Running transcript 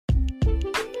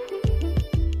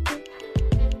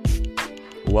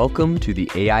Welcome to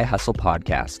the AI Hustle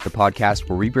Podcast, the podcast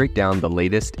where we break down the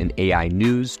latest in AI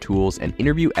news, tools, and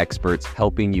interview experts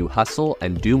helping you hustle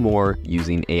and do more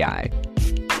using AI.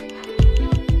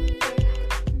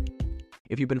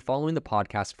 If you've been following the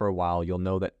podcast for a while, you'll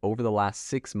know that over the last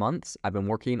 6 months, I've been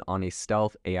working on a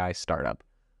stealth AI startup.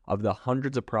 Of the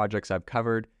hundreds of projects I've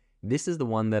covered, this is the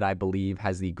one that I believe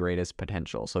has the greatest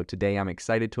potential. So today I'm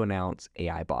excited to announce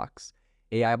AIBox.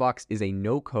 AIBox is a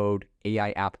no-code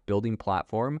AI app building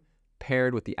platform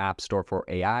paired with the App Store for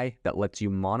AI that lets you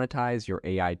monetize your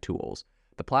AI tools.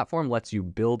 The platform lets you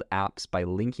build apps by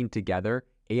linking together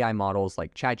AI models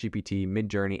like ChatGPT,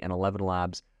 Midjourney, and 11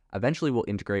 Labs. Eventually, we'll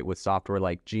integrate with software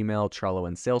like Gmail, Trello,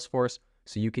 and Salesforce,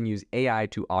 so you can use AI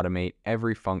to automate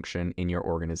every function in your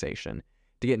organization.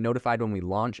 To get notified when we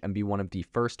launch and be one of the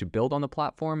first to build on the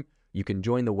platform, you can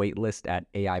join the waitlist at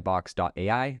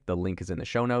aibox.ai. The link is in the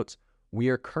show notes. We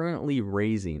are currently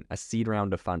raising a seed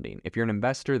round of funding. If you're an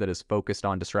investor that is focused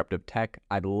on disruptive tech,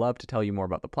 I'd love to tell you more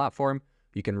about the platform.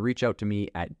 You can reach out to me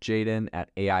at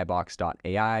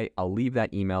jaden@aibox.ai. I'll leave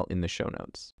that email in the show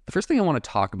notes. The first thing I want to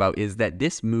talk about is that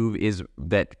this move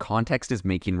that Context is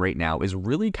making right now is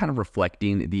really kind of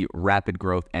reflecting the rapid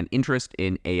growth and interest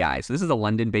in AI. So this is a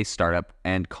London-based startup,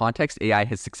 and Context AI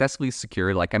has successfully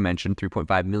secured, like I mentioned,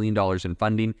 $3.5 million in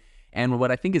funding. And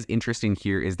what I think is interesting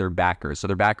here is their backers. So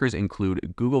their backers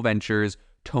include Google Ventures,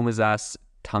 Tomazas,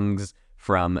 Tungs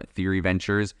from Theory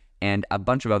Ventures, and a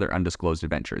bunch of other undisclosed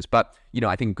ventures. But,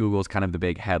 I think Google's kind of the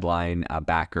big headline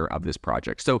backer of this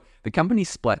project. So the company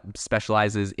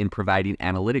specializes in providing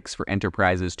analytics for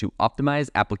enterprises to optimize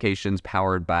applications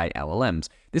powered by LLMs.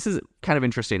 This is kind of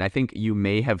interesting. I think you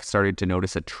may have started to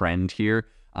notice a trend here,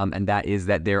 and that is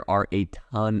that there are a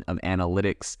ton of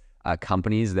analytics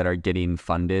companies that are getting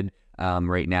funded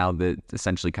right now,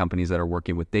 essentially companies that are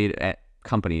working with data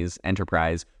companies,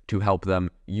 enterprise, to help them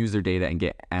use their data and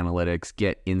get analytics,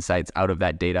 get insights out of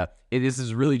that data. This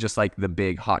is really just like the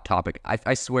big hot topic.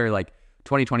 I swear, like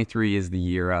 2023 is the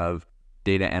year of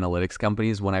data analytics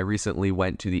companies. When I recently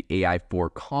went to the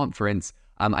AI4 conference,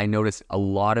 I noticed a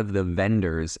lot of the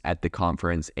vendors at the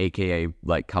conference, aka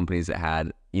like companies that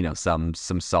had some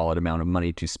solid amount of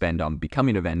money to spend on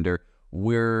becoming a vendor,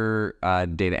 were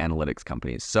data analytics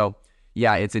companies. So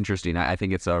yeah, it's interesting. I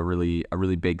think it's a really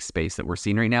big space that we're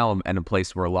seeing right now, and a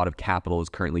place where a lot of capital is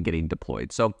currently getting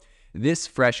deployed. So this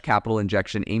fresh capital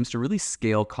injection aims to really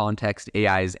scale Context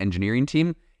AI's engineering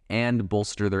team and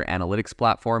bolster their analytics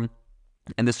platform.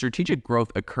 And the strategic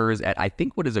growth occurs at, I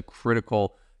think, what is a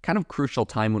crucial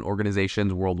time when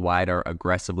organizations worldwide are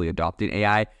aggressively adopting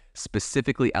AI,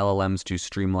 specifically LLMs, to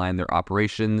streamline their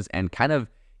operations and kind of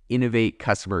innovate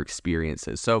customer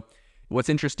experiences. So what's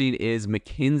interesting is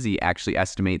McKinsey actually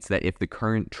estimates that if the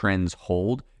current trends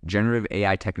hold, generative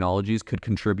AI technologies could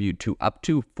contribute to up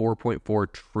to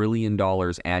 $4.4 trillion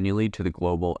annually to the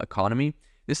global economy.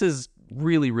 This is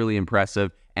really, really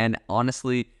impressive. And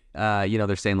honestly,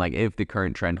 they're saying like if the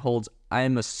current trend holds,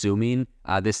 I'm assuming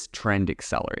this trend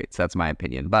accelerates. That's my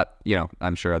opinion. But,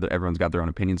 I'm sure everyone's got their own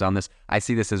opinions on this. I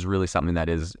see this as really something that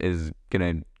is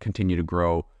going to continue to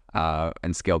grow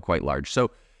and scale quite large. So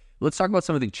let's talk about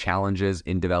some of the challenges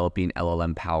in developing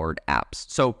LLM-powered apps.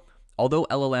 So although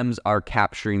LLMs are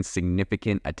capturing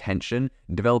significant attention,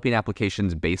 developing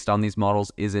applications based on these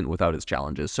models isn't without its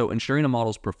challenges. So ensuring a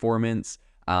model's performance,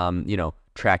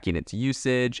 tracking its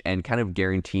usage, and kind of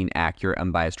guaranteeing accurate,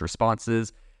 unbiased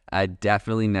responses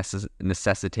definitely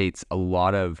necessitates a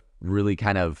lot of really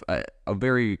kind of a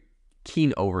very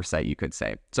keen oversight, you could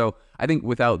say. So I think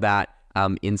without that,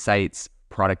 insights,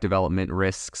 product development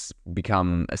risks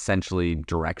become essentially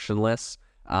directionless.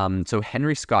 So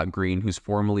Henry Scott Green, who's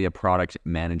formerly a product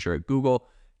manager at Google,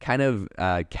 kind of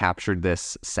captured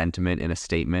this sentiment in a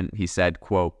statement. He said,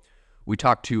 quote, "We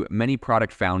talked to many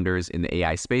product founders in the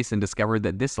AI space and discovered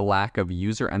that this lack of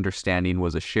user understanding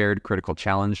was a shared critical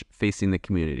challenge facing the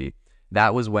community.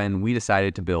 That was when we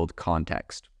decided to build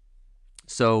Context."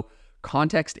 So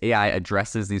Context AI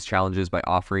addresses these challenges by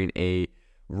offering a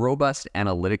robust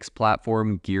analytics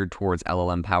platform geared towards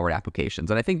LLM-powered applications.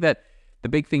 And I think that the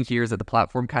big thing here is that the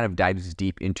platform kind of dives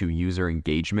deep into user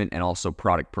engagement and also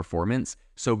product performance.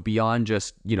 So beyond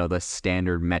just, the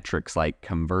standard metrics like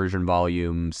conversion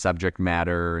volume, subject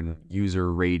matter, and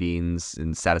user ratings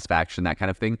and satisfaction, that kind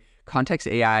of thing, Context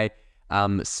AI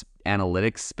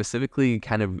analytics specifically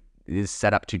kind of is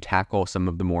set up to tackle some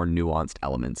of the more nuanced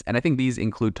elements. And I think these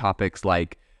include topics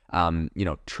like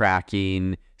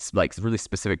tracking, like really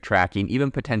specific tracking, even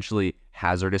potentially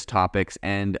hazardous topics,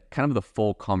 and kind of the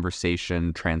full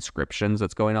conversation transcriptions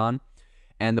that's going on.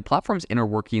 And the platform's inner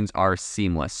workings are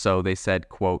seamless. So they said,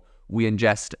 quote, we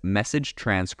ingest message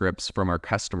transcripts from our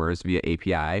customers via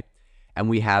API, and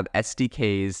we have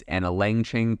SDKs and a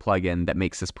LangChain plugin that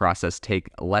makes this process take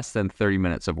less than 30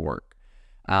 minutes of work.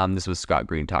 This was Scott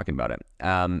Green talking about it.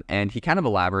 And he kind of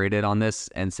elaborated on this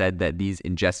and said that these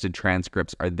ingested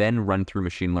transcripts are then run through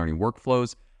machine learning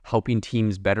workflows, helping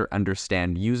teams better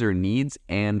understand user needs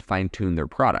and fine-tune their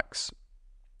products.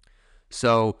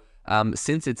 So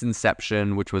since its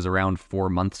inception, which was around 4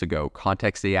 months ago,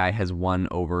 Context AI has won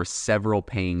over several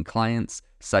paying clients,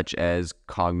 such as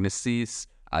Cognisys,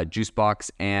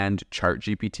 Juicebox, and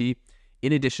ChartGPT,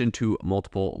 in addition to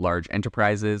multiple large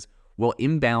enterprises.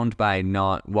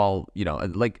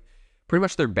 Pretty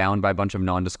much they're bound by a bunch of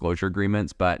non-disclosure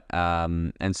agreements, but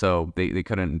and so they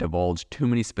couldn't divulge too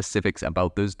many specifics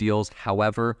about those deals.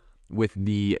 However, with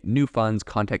the new funds,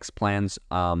 Context plans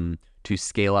to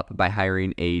scale up by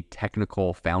hiring a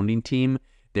technical founding team,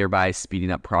 thereby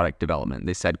speeding up product development.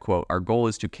 They said, quote, "Our goal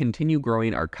is to continue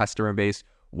growing our customer base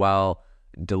while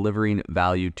delivering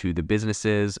value to the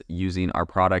businesses using our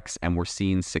products, and we're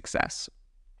seeing success."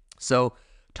 So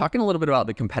talking a little bit about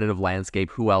the competitive landscape,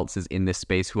 who else is in this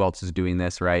space, who else is doing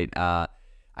this, right?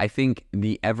 I think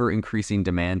the ever-increasing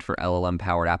demand for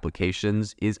LLM-powered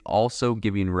applications is also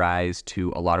giving rise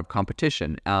to a lot of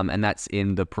competition, and that's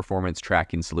in the performance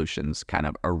tracking solutions kind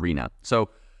of arena. So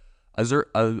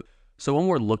when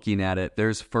we're looking at it,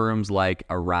 there's firms like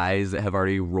Arise that have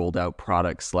already rolled out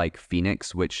products like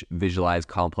Phoenix, which visualize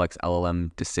complex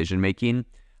LLM decision-making.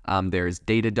 There's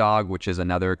Datadog, which is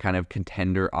another kind of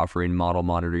contender offering model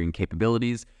monitoring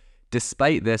capabilities.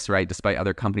 Despite this, right, despite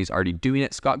other companies already doing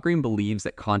it, Scott Green believes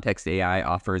that Context AI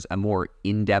offers a more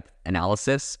in-depth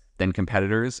analysis than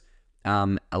competitors,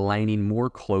 aligning more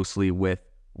closely with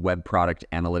web product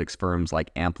analytics firms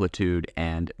like Amplitude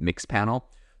and Mixpanel.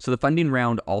 So the funding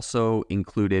round also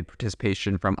included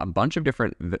participation from a bunch of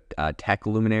different tech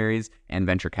luminaries and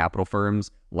venture capital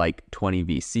firms like 20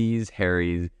 VCs,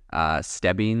 Harry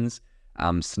Stebbings,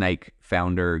 Snike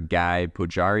founder Guy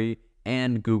Pujari,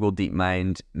 and Google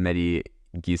DeepMind Mehdi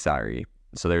Ghissari.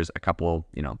 So there's a couple,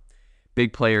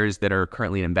 big players that are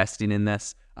currently investing in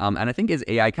this. And I think as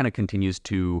AI kind of continues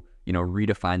to,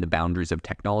 redefine the boundaries of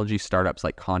technology, startups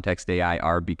like Context AI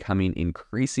are becoming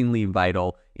increasingly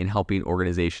vital in helping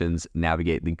organizations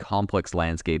navigate the complex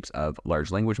landscapes of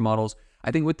large language models.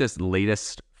 I think with this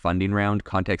latest funding round,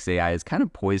 Context AI is kind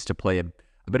of poised to play a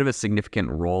bit of a significant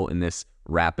role in this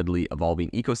rapidly evolving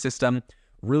ecosystem.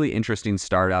 Really interesting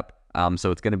startup.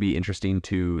 So it's going to be interesting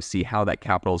to see how that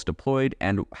capital is deployed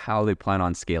and how they plan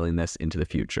on scaling this into the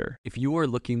future. If you are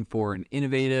looking for an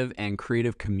innovative and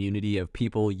creative community of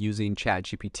people using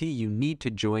ChatGPT, you need to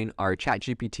join our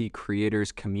ChatGPT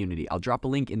creators community. I'll drop a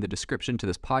link in the description to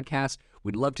this podcast.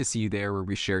 We'd love to see you there, where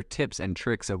we share tips and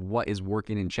tricks of what is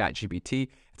working in ChatGPT.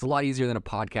 It's a lot easier than a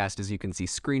podcast, as you can see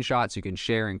screenshots, you can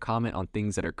share and comment on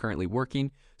things that are currently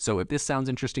working. So if this sounds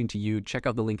interesting to you, check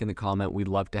out the link in the comment. We'd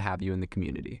love to have you in the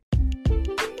community.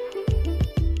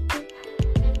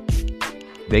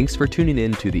 Thanks for tuning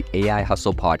in to the AI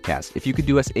Hustle podcast. If you could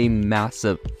do us a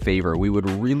massive favor, we would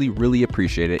really, really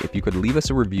appreciate it if you could leave us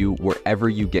a review wherever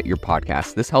you get your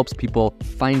podcasts. This helps people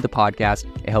find the podcast.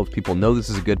 It helps people know this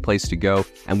is a good place to go.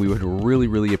 And we would really,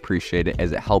 really appreciate it,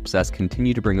 as it helps us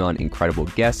continue to bring on incredible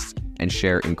guests and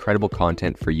share incredible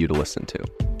content for you to listen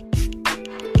to.